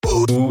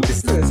Who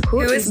is this?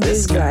 Who is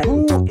this guy?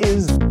 Who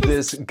is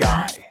this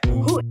guy?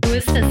 Who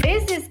is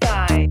this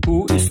guy?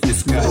 Who is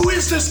this guy? Who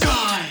is this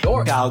guy?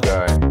 NorCal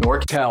guy.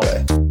 NorCal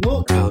guy.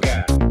 NorCal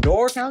guy.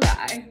 NorCal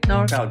Guy.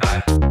 NorCal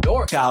guy.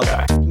 NorCal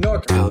guy.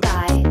 NorCal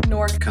guy. Guy.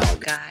 NorCal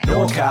guy.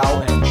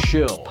 NorCal and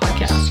Chill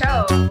podcast.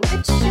 Show.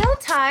 It's show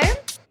time.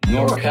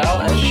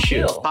 NorCal and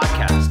Chill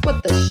podcast.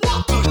 What the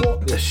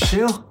The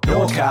Chill.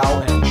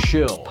 NorCal and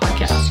Chill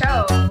podcast.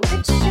 show?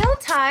 It's show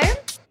time.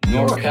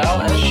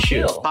 NorCal and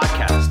Chill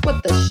podcast.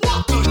 What the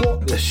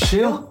The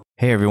Chill.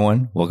 Hey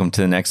everyone, welcome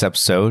to the next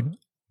episode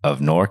of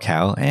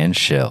NorCal and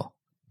Chill.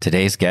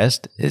 Today's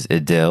guest is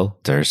Idil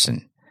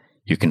Dursun.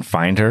 You can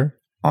find her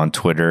on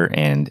Twitter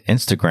and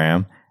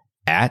Instagram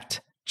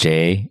at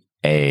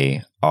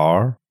JARVINART.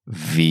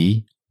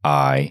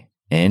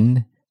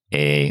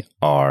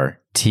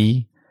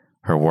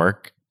 Her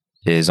work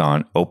is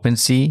on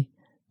OpenSea,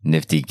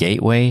 Nifty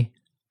Gateway,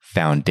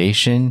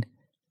 Foundation,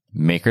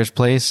 Maker's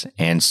Place,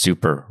 and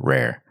Super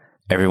Rare.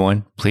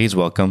 Everyone, please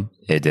welcome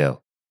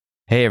Idil.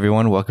 Hey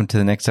everyone, welcome to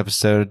the next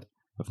episode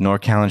of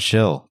NorCal and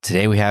Chill.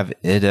 Today we have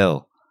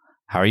Idil.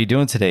 How are you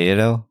doing today,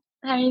 Idil?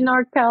 Hey,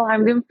 NorCal.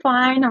 I'm doing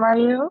fine. How are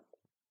you?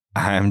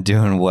 I'm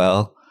doing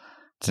well.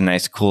 It's a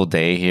nice cool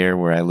day here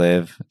where I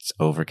live. It's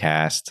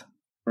overcast.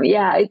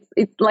 Yeah,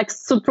 it's like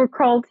super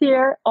cold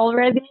here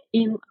already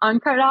in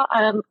Ankara.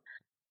 And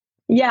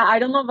yeah, I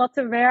don't know what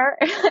to wear,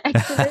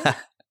 actually.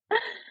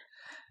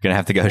 Gonna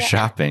have to go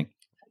shopping.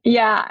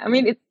 Yeah, I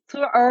mean, it's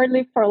too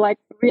early for like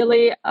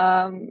really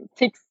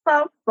thick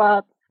stuff,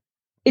 but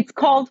it's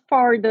cold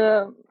for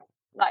the,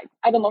 like,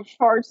 I don't know,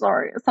 shorts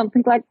or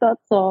something like that.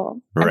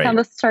 So Right. I'm kind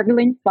of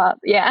struggling, but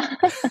yeah.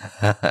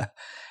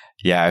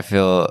 Yeah, I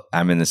feel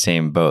I'm in the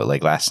same boat.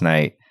 Like last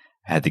night,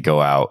 I had to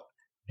go out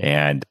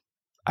and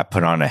I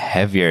put on a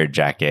heavier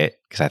jacket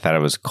because I thought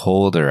it was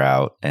colder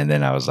out. And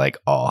then I was like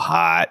all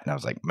hot. And I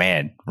was like,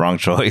 man, wrong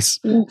choice.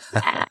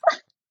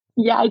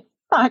 Yeah, it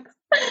sucks.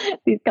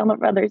 These kind of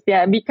weathers.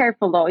 Yeah, be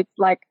careful though. It's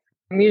like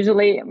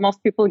usually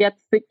most people get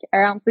sick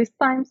around these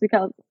times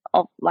because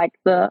of like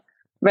the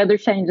weather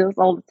changes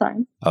all the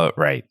time. Oh,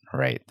 right.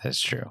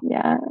 That's true.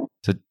 Yeah.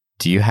 So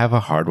do you have a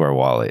hardware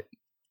wallet?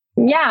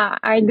 Yeah,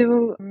 I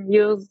do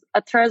use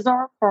a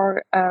Trezor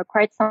for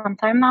quite some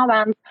time now.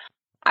 And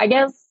I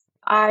guess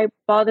I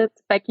bought it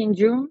back in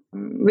June,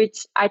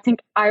 which I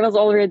think I was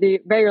already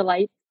very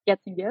late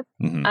getting it.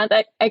 Mhm.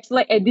 And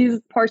actually,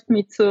 Ediz forced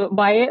me to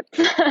buy it.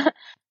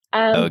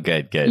 And Oh,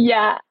 good.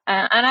 yeah,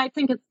 and I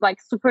think it's like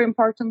super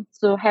important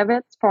to have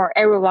it for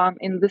everyone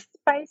in this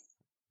space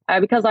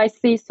because I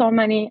see so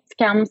many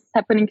scams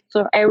happening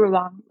to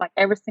everyone like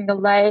every single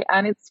day,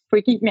 and it's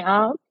freaking me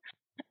out.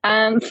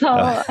 And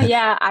so,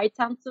 yeah, I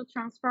tend to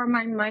transfer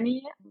my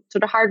money to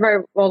the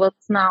hardware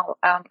wallets now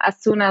as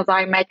soon as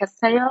I make a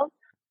sale,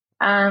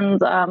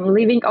 and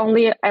leaving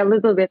only a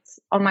little bit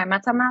on my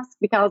MetaMask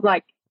because,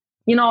 like,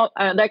 you know,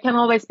 there can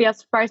always be a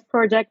surprise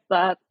project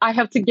that I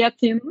have to get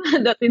in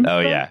that instant. Oh,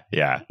 yeah.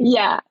 Yeah.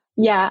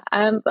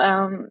 And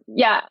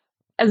yeah,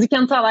 as you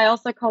can tell, I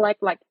also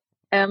collect like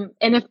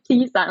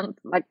NFTs and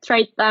like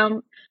trade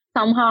them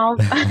somehow.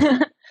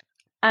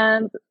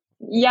 And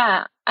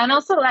yeah, and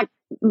also like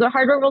the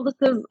hardware wallet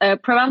is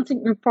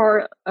preventing me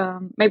for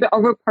maybe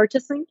over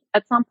purchasing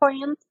at some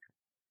point.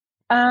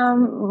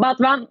 But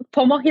when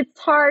FOMO hits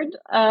hard,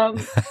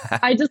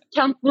 I just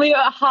can't believe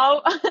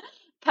how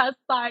fast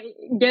I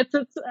get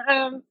it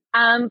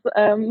and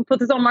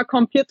put it on my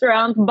computer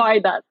and buy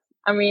that.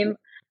 I mean,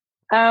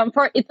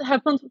 it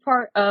happened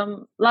for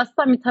last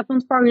time it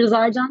happened for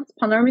Resurgence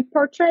panoramic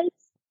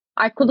portraits.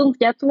 I couldn't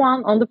get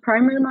one on the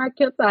primary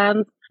market,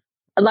 and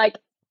like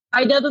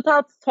I get it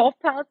out so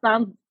fast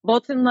and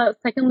bought in the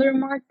secondary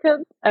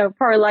market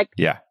for like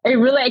Yeah. a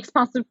really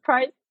expensive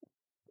price.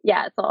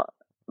 Yeah, so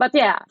but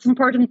yeah, it's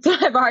important to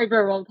have a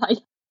hardware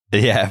wallet.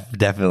 Yeah,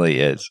 definitely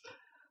is.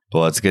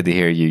 Well, it's good to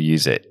hear you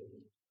use it.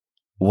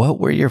 What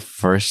were your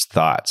first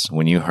thoughts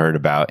when you heard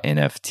about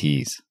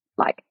NFTs?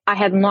 Like, I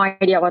had no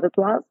idea what it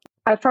was.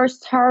 I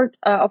first heard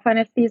of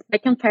NFTs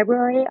back in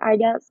February, I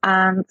guess.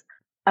 And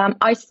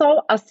I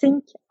saw a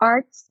Sync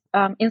Arts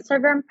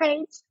Instagram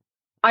page.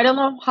 I don't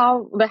know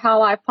how the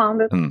hell I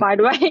found it, by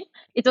the way.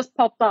 It just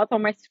popped out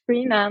on my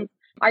screen and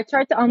I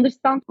tried to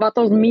understand what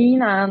those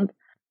mean. And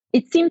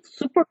it seemed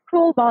super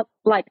cool, but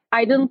like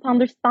I didn't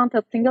understand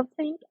a single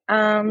thing.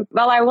 And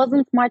well, I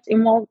wasn't much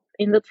involved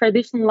in the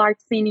traditional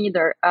art scene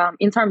either,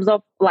 in terms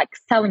of like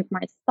selling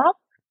my stuff.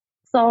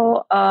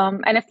 So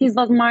NFTs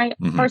was my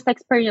first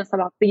experience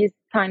about these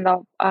kind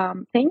of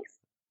things.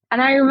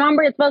 And I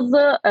remember it was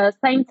the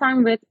same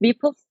time with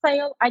Beeple's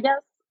sale, I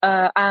guess.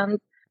 And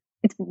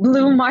it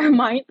blew my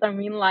mind. I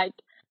mean, like,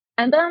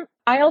 and then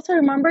I also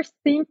remember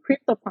seeing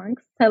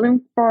CryptoPunks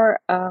selling for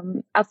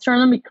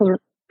astronomical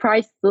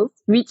prices,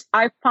 which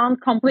I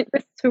found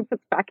completely stupid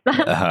back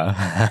then.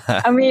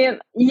 I mean,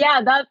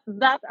 yeah,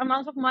 that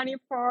amount of money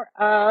for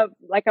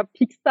like a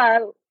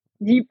pixel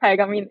JPEG,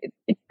 I mean,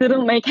 it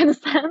didn't make any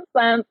sense.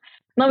 And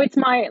now it's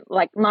my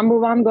like number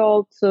one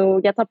goal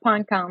to get a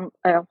punk and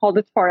hold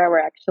it forever,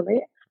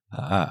 actually.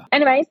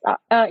 Anyways,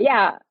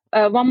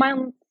 1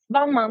 month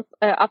 1 month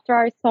after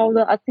I saw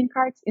the Async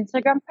Arts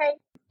Instagram page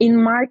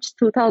in March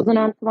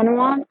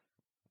 2021.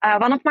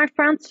 One of my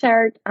friends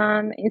shared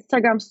an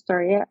Instagram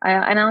story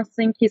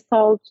announcing he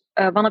sold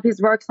one of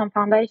his works on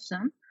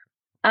Foundation.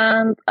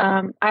 And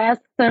I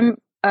asked him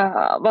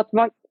what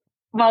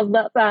was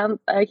that, and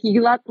he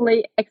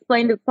gladly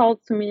explained it all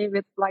to me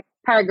with like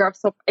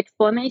paragraphs of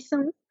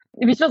explanations,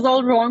 which was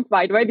all wrong,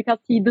 by the way, because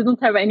he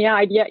didn't have any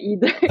idea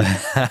either.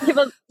 he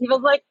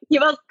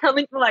was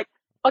coming to like,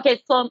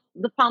 okay, so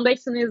the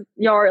Foundation is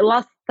your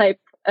last step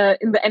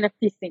in the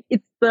NFT thing.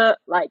 It's the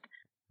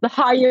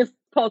highest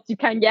spot you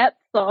can get.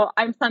 So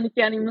I'm sending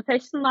you an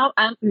invitation now,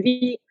 and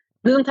we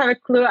didn't have a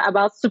clue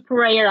about Super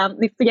Rare and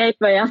Nifty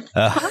Gateway and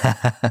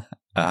stuff.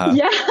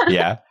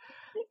 Yeah.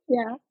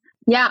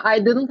 Yeah, I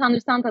didn't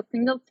understand a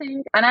single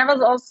thing. And I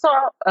was also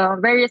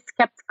very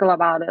skeptical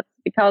about it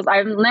because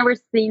I've never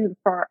seen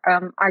before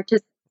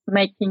artists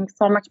making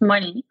so much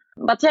money.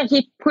 But yeah,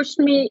 he pushed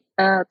me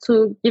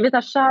to give it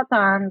a shot,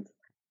 and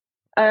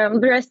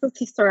the rest is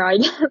history, I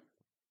guess.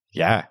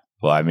 Yeah.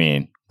 Well, I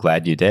mean,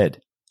 glad you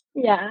did.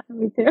 Yeah,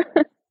 me too.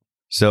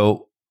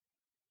 So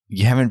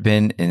you haven't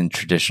been in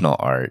traditional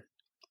art,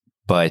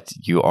 but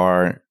you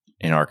are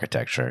in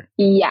architecture.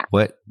 Yeah.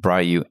 What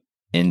brought you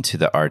into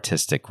the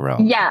artistic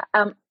realm? Yeah.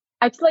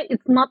 Actually,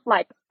 it's not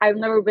like I've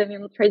never been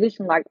in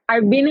traditional art.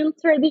 I've been in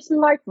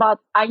traditional art, but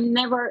I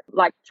never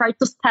tried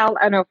to sell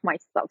any of my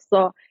stuff.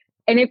 So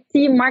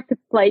NFT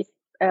marketplace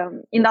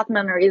in that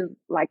manner is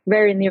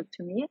very new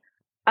to me.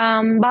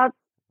 But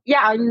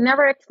yeah, I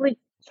never actually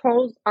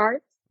chose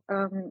art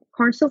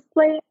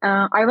consciously.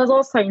 I was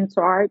also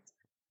into art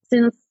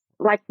since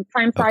the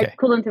times I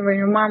couldn't even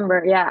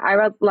remember. Yeah, I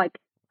was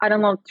I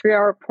don't know, 3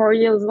 or 4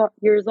 years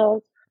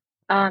old.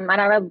 And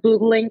I was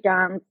doodling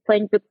and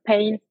playing with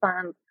paints.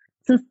 And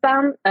since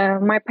then,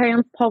 my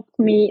parents taught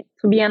me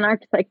to be an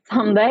architect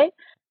someday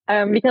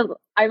because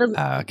I was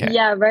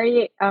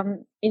very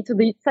into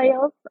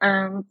details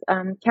and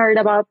cared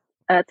about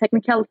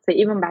technicality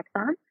even back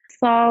then.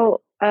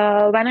 So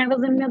when I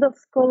was in middle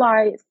school,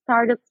 I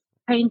started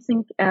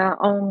painting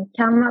on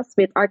canvas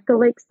with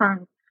acrylics,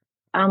 and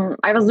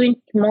I was doing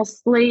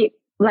mostly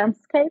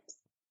landscapes.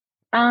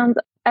 And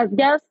as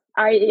guess,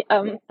 I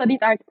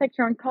studied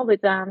architecture in college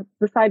and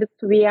decided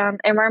to be an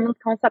environment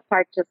concept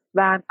artist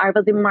when I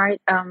was in my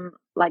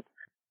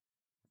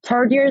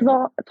third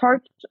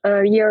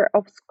year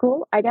of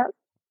school, I guess.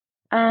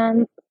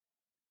 And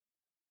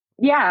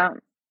yeah,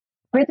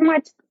 pretty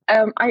much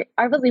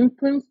I was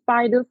influenced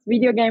by this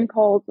video game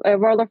called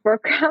World of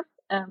Warcraft.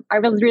 I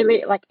was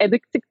really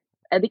addicted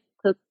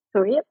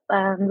to it,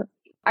 and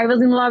I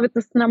was in love with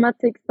the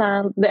cinematics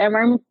and the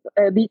environment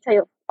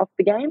details of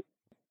the game.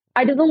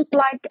 I didn't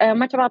like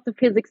much about the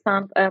physics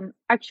and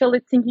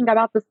actually thinking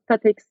about the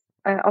statics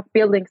of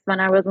buildings when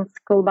I was in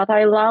school, but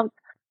I loved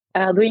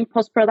doing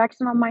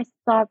post-production on my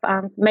stuff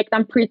and make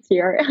them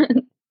prettier,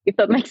 if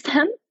that makes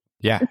sense.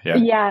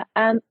 Yeah.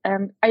 And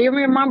I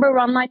remember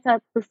one night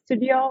at the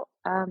studio,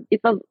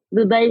 it was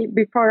the day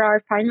before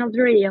our final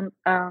jury in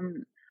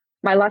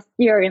my last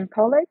year in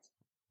college.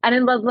 And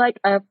it was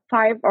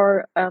 5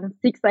 or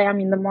 6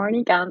 a.m. in the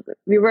morning, and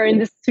we were in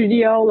the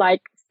studio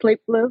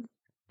sleepless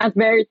and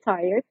very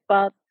tired.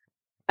 But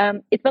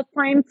it was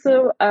time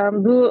to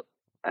do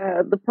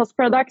the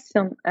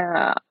post-production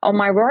on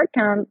my work.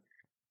 And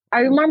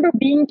I remember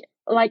being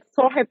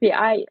so happy.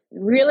 I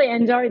really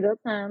enjoyed it.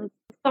 And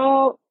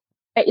so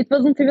it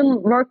wasn't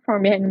even work for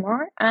me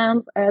anymore.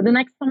 And the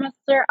next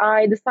semester,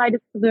 I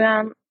decided to do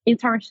an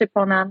internship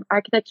on an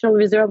architectural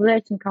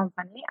visualization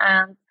company.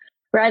 And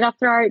right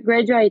after I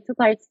graduated,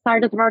 I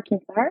started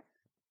working there.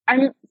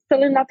 I'm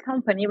still in that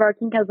company,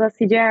 working as a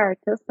CGI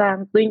artist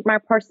and doing my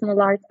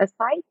personal art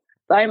aside.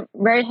 So I'm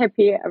very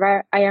happy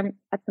where I am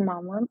at the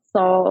moment.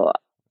 So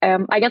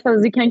I guess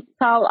as you can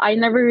tell, I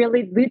never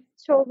really did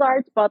choose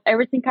art, but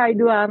everything I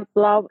do and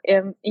love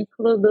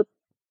included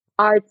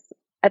arts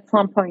at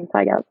some point,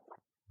 I guess.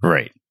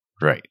 Right.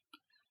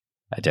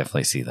 I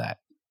definitely see that.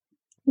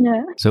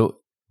 Yeah.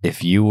 So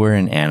if you were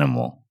an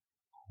animal,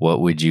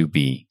 what would you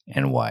be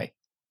and why?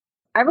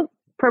 I would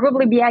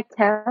probably be a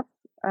cat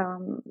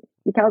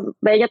because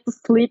they get to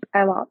sleep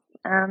a lot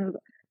and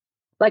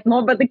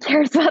nobody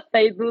cares what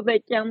they do. They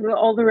can do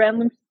all the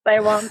random shit they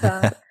want.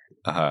 And,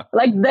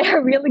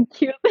 they're really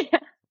cute.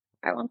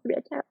 I want to be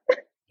a cat.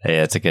 Hey,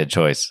 that's a good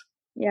choice.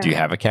 Yeah. Do you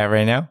have a cat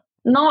right now?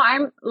 No,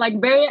 I'm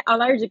very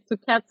allergic to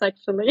cats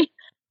actually.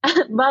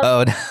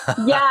 But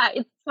yeah,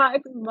 it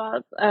sucks,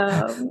 but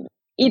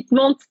it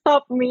won't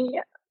stop me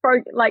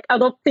for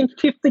adopting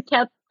 50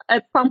 cats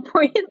at some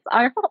point.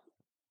 I hope.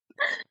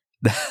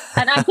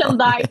 And I can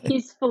die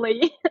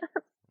peacefully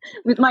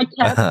with my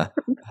cat.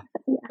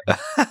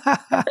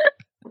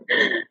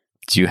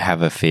 Do you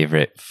have a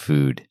favorite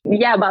food?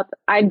 Yeah, but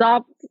I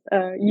doubt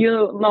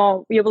you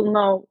will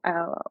know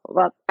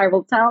what I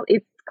will tell.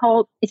 It's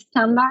called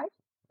Iskandar.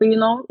 Do you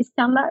know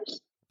Iskandar?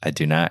 I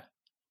do not.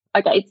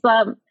 Okay,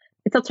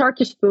 it's a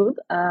Turkish food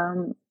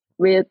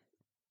with.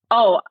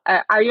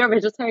 Are you a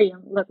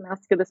vegetarian? Let me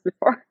ask you this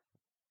before.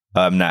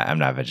 I'm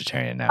not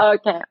vegetarian now.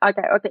 Okay.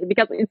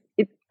 Because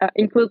it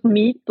includes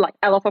meat, like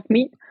a lot of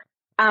meat.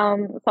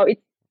 So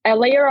it's a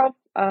layer of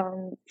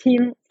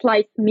thin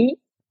sliced meat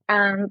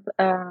and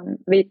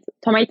with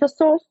tomato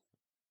sauce.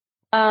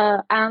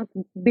 And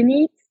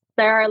beneath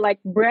there are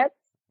like bread,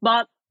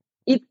 but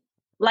it's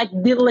like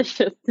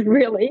delicious,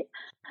 really.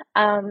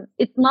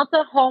 It's not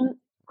a home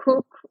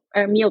cook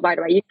meal, by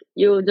the way.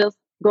 You just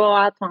go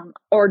out and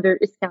order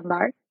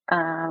Iskandar.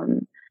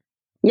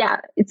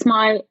 It's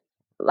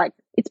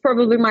it's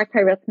probably my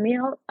favorite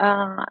meal.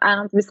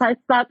 And besides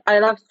that, I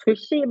love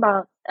sushi,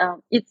 but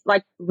it's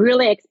like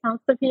really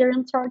expensive here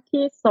in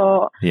Turkey.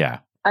 So Yeah.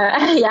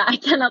 I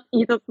cannot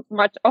eat it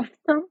much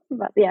often,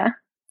 but yeah.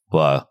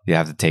 Well, you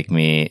have to take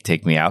me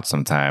out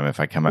sometime if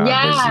I come out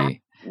and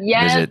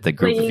visit the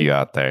group please. of you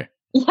out there.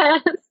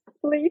 Yes,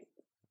 please.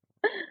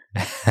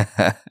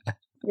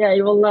 Yeah,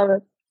 you will love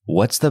it.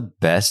 What's the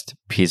best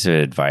piece of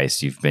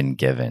advice you've been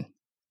given?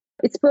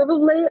 It's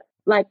probably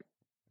like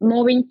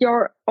knowing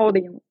your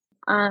audience.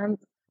 And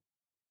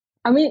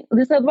I mean,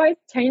 this advice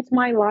changed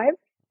my life.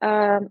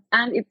 And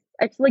it's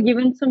actually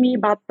given to me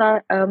by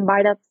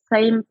that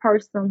same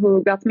person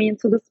who got me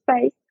into the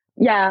space.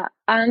 Yeah.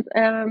 And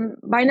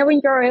by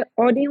knowing your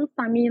audience,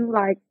 I mean,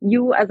 like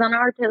you as an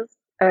artist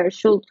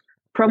should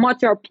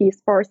promote your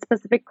piece for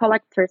specific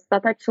collectors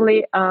that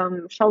actually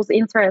shows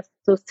interest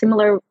to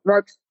similar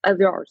works as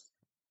yours.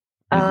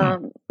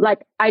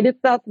 Like I did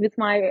that with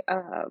my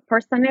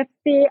first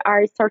NFT.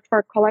 I searched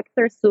for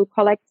collectors to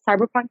collect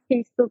cyberpunk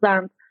pieces,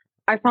 and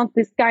I found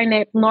this guy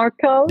named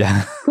Norco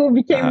who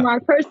became my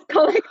first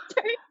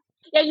collector.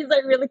 Yeah, he's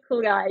a really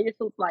cool guy. You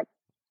should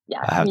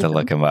I have to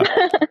look him up.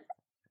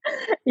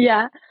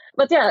 Yeah,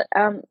 but yeah,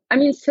 I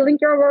mean, stealing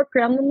your work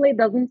randomly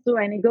doesn't do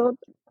any good.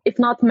 If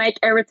not, make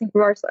everything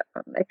worse,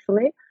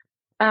 actually,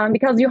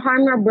 because you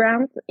harm your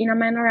brand in a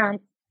manner, and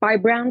by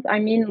brand, I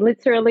mean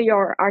literally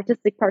your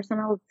artistic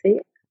personality.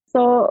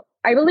 So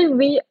I believe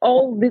we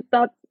all did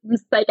that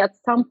mistake at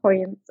some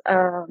point,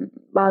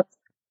 but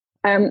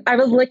I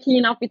was lucky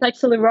enough it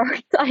actually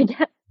worked, I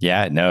guess.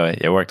 Yeah, no,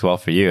 it worked well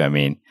for you. I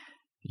mean,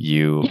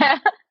 yeah,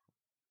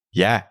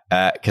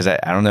 because I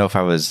don't know if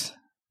I was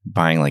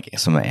buying like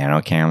some of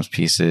Anocam's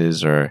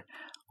pieces or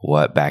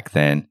what back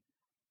then,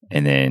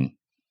 and then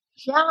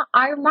yeah,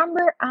 I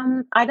remember.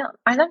 I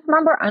don't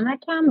remember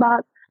Anacam,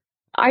 but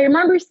I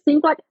remember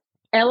seeing like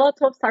a lot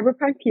of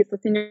cyberpunk pieces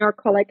in your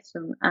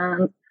collection,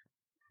 and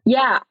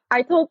yeah,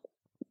 I thought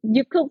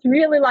you could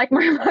really like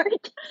my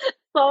work,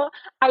 so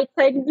I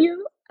tagged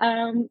you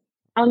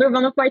under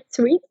one of my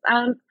tweets,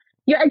 and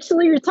you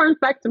actually returned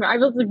back to me. I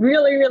was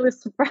really, really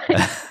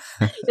surprised.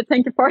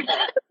 Thank you for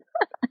that.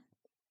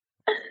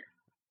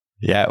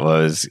 Yeah, it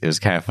was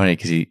kind of funny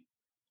because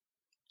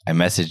I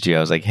messaged you. I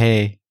was like,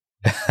 hey.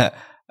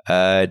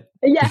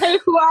 Yeah, hey,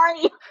 who are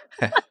you?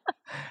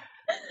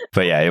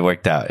 But yeah, it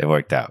worked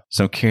out.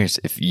 So I'm curious,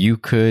 if you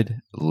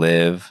could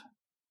live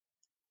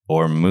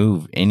or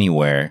move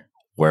anywhere,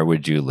 where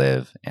would you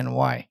live and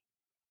why?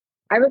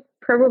 I would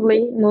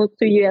probably move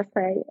to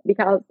USA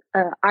because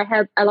I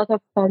had a lot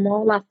of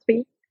FOMO last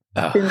week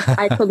since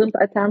I couldn't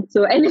attend to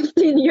NFT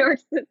in New York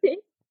City.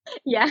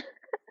 Yeah.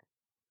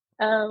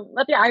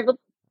 But yeah, I would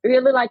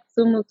really like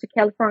to move to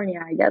California,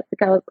 I guess,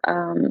 because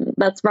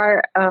that's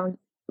where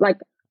like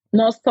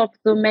most of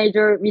the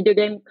major video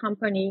game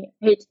company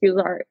HQs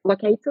are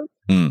located.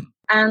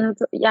 And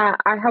yeah,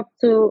 I hope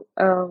to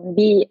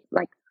be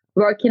like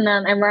working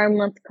an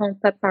environment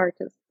concept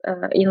artist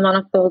in one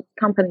of those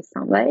companies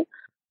someday.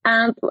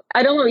 And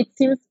I don't know, it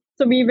seems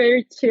to be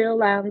very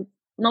chill, and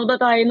now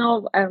that I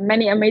know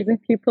many amazing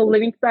people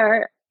living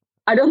there,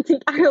 I don't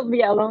think I will be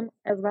alone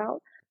as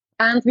well.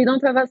 And we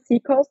don't have a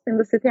seacoast in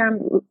the city I'm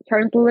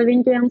currently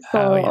living in,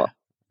 so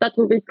that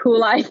would be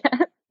cool, I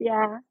guess.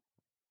 Yeah.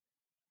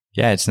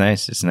 Yeah, it's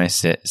nice. It's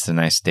nice. It's a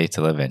nice state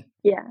to live in.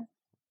 Yeah.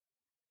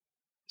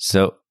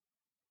 So,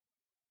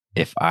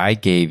 if I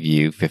gave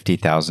you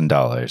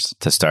 $50,000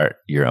 to start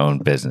your own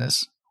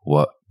business,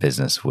 what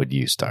business would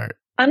you start?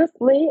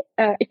 Honestly,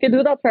 if you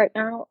do that right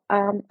now,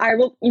 I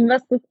will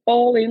invest it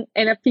all in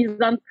NFTs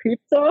and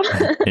crypto.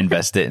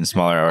 Invest it in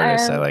smaller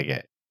artists. I like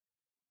it.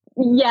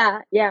 Yeah,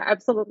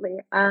 absolutely.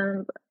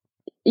 And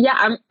yeah,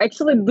 I'm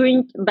actually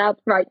doing that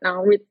right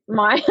now with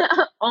my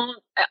own,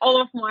 all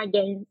of my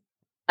games,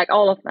 like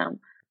all of them.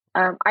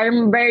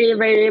 I'm very,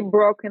 very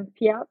broken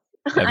fiat.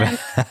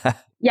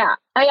 Yeah,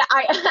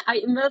 I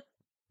invest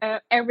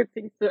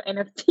everything to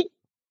NFT.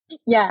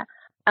 Yeah.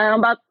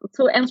 But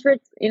to answer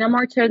it in a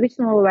more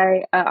traditional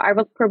way, I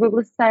would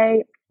probably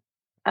say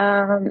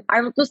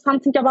I would do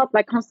something about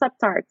like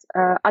concept art.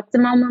 At the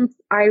moment,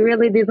 I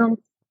really didn't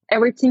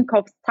ever think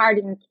of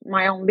starting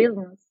my own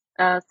business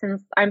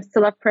since I'm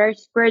still a fresh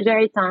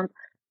graduate and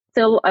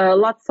still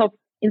lots of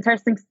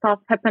interesting stuff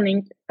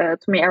happening to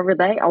me every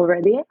day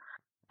already.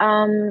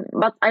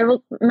 But I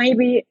would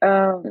maybe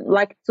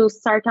like to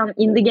start an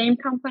indie game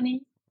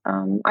company.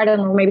 I don't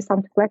know, maybe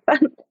something like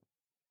that.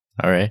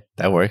 All right,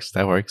 that works.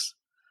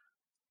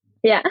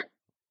 Yeah,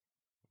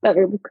 that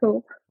would be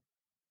cool.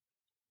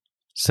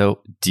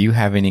 So, do you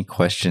have any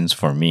questions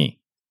for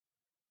me?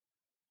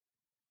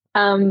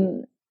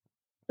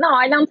 No,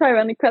 I don't have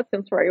any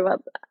questions for you,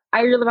 but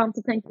I really want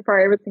to thank you for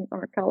everything,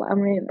 Norcal. I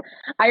mean,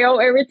 I owe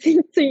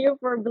everything to you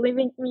for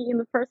believing me in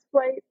the first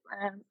place.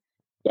 And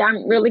yeah,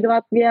 I'm really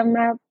glad we have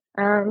met.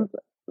 And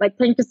like,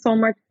 thank you so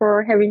much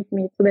for having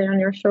me today on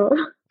your show.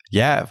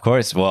 Yeah, of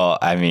course. Well,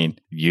 I mean,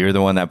 you're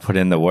the one that put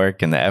in the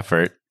work and the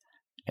effort.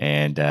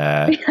 And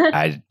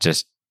I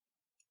just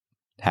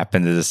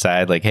happened to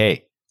decide, like,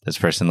 hey, this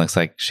person looks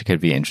like she could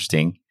be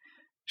interesting.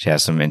 She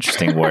has some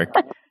interesting work.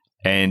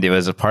 And it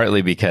was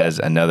partly because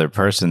another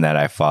person that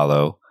I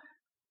follow,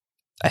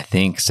 I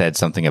think, said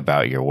something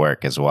about your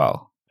work as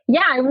well.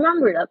 Yeah, I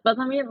remember that. But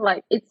I mean,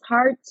 like, it's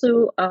hard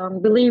to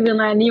believe in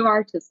a new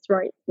artist,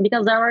 right?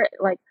 Because there were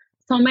like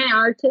so many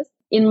artists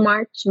in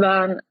March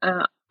when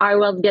I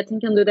was getting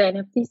into the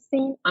NFT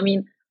scene. I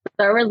mean,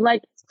 there was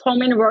like so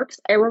many works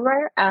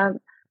everywhere. And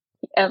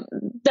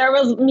there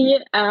was me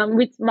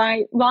with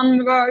my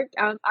one work,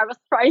 and I was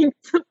trying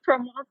to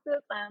promote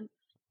it. And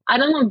I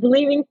don't know,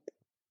 believing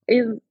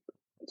is,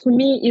 to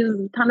me,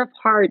 is kind of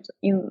hard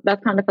in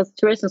that kind of a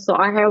situation. So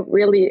I have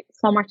really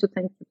so much to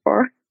thank you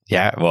for.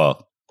 Yeah,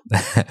 well,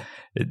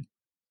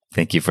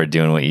 thank you for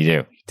doing what you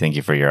do. Thank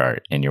you for your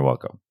art, and you're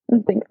welcome.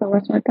 Thanks so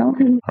much, Michael.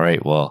 All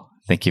right, well,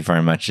 thank you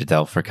very much,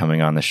 Adele, for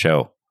coming on the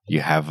show. You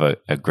have a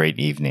great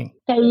evening.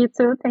 Hey, you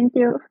too. Thank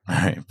you. All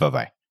right,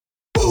 bye-bye.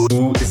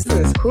 Who is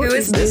this? Who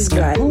is this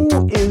guy?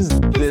 Who is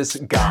this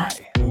guy?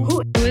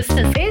 Who is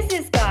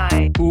this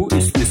guy? Who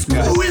is this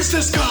guy? Who is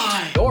this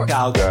guy?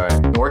 NorCal guy.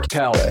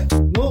 NorCal guy.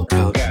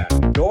 NorCal guy.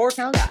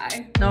 NorCal Guy.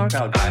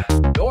 NorCal guy.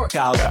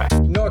 NorCal guy.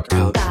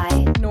 NorCal guy.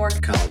 Guy.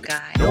 NorCal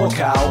guy.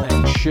 NorCal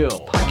and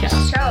Chill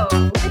podcast. Show.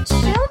 It's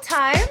show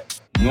time.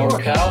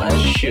 NorCal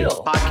and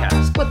Chill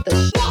podcast. What the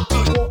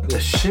The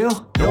Chill.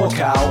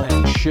 NorCal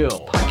and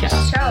Chill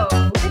podcast. show?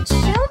 It's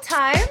show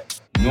time.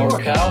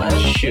 NorCal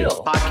and Chill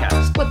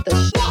podcast. What the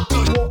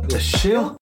The Chill.